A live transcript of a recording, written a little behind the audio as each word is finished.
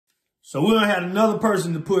So we done had another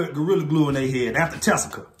person to put Gorilla Glue in their head after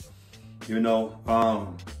Tessica. You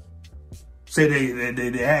know, say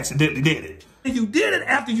they accidentally did it. And you did it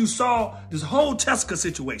after you saw this whole Tessica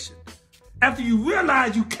situation. After you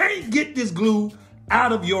realized you can't get this glue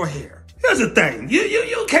out of your hair. Here's the thing,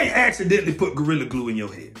 you can't accidentally put Gorilla Glue in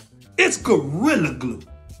your head. It's Gorilla Glue.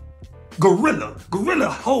 Gorilla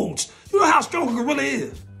holds. You know how strong a gorilla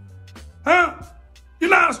is? Huh? You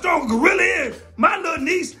know how strong a gorilla is? My little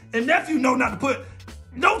niece and nephew know not to put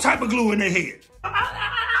no type of glue in their head.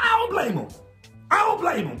 I don't blame them. I don't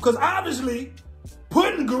blame them, because obviously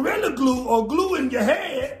putting Gorilla Glue or glue in your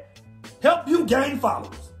head help you gain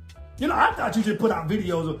followers. You know, I thought you just put out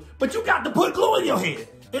videos, but you got to put glue in your head.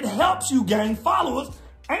 It helps you gain followers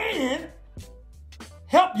and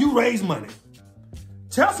help you raise money.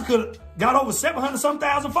 Tessica got over 700-some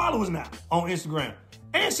thousand followers now on Instagram.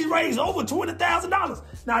 And she raised over $20,000.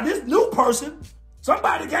 Now this new person,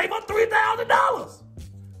 somebody gave her $3,000.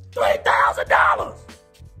 $3,000.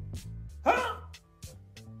 Huh?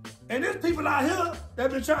 And there's people out here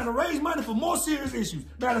that been trying to raise money for more serious issues.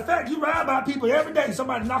 Matter of fact, you ride by people every day.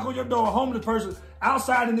 Somebody knock on your door, a homeless person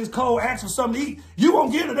outside in this cold, ask for something to eat. You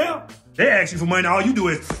won't give it to them. They ask you for money. All you do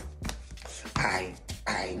is, I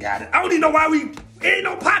ain't got it. I don't even know why ain't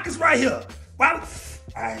no pockets right here. Why?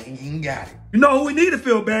 I ain't even got it. You know who we need to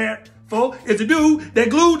feel bad for? Is the dude that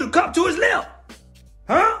glued the cup to his lip.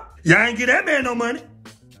 Huh? Y'all ain't get that man no money.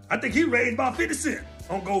 I think he raised about 50 cents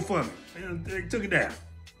on GoFundMe. And they took it down.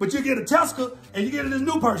 But you get a Tessica and you get this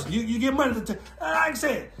new person. You get money to, like I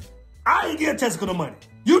said, I ain't get Tessica no money.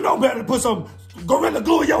 You know better to put some Gorilla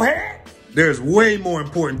Glue in your head. There's way more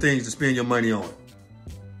important things to spend your money on.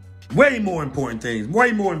 Way more important things,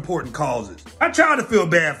 way more important causes. I try to feel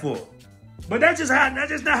bad for them. But that's just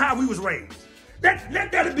not how we was raised.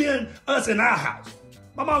 Let that have been us in our house.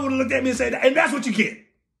 My mom would have looked at me and said, and that's what you get.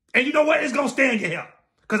 And you know what? It's gonna stay in your hair.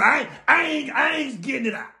 Cause I ain't getting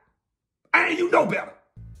it out. You know better.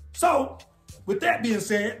 So, with that being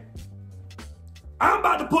said, I'm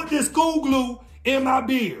about to put this school glue in my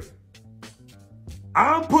beard.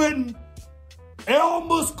 I'm putting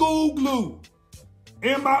Elmer school glue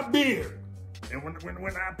in my beard. And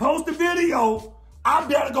when I post the video, I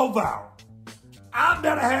better go viral. I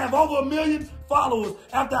better have over 1 million followers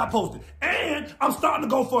after I post it. And I'm starting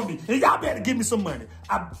to GoFundMe. And y'all better give me some money.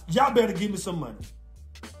 Y'all better give me some money.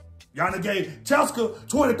 Y'all done gave Tessica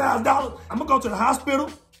 $20,000. I'm gonna go to the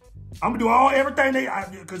hospital. I'm gonna do everything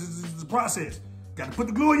because it's a process. Got to put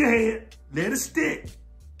the glue in your head, let it stick.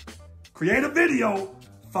 Create a video,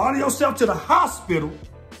 follow yourself to the hospital,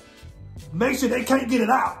 make sure they can't get it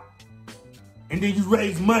out. And then you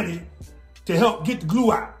raise money to help get the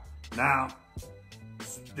glue out. Now,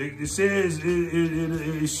 it says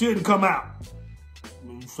it shouldn't come out.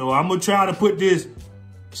 So I'm gonna try to put this,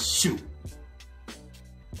 shoot.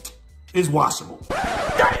 It's washable.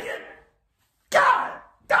 Dang it! God,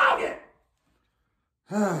 dog it!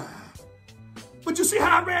 But you see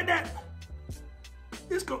how I read that?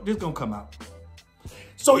 This gonna come out.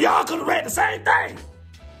 So y'all could have read the same thing.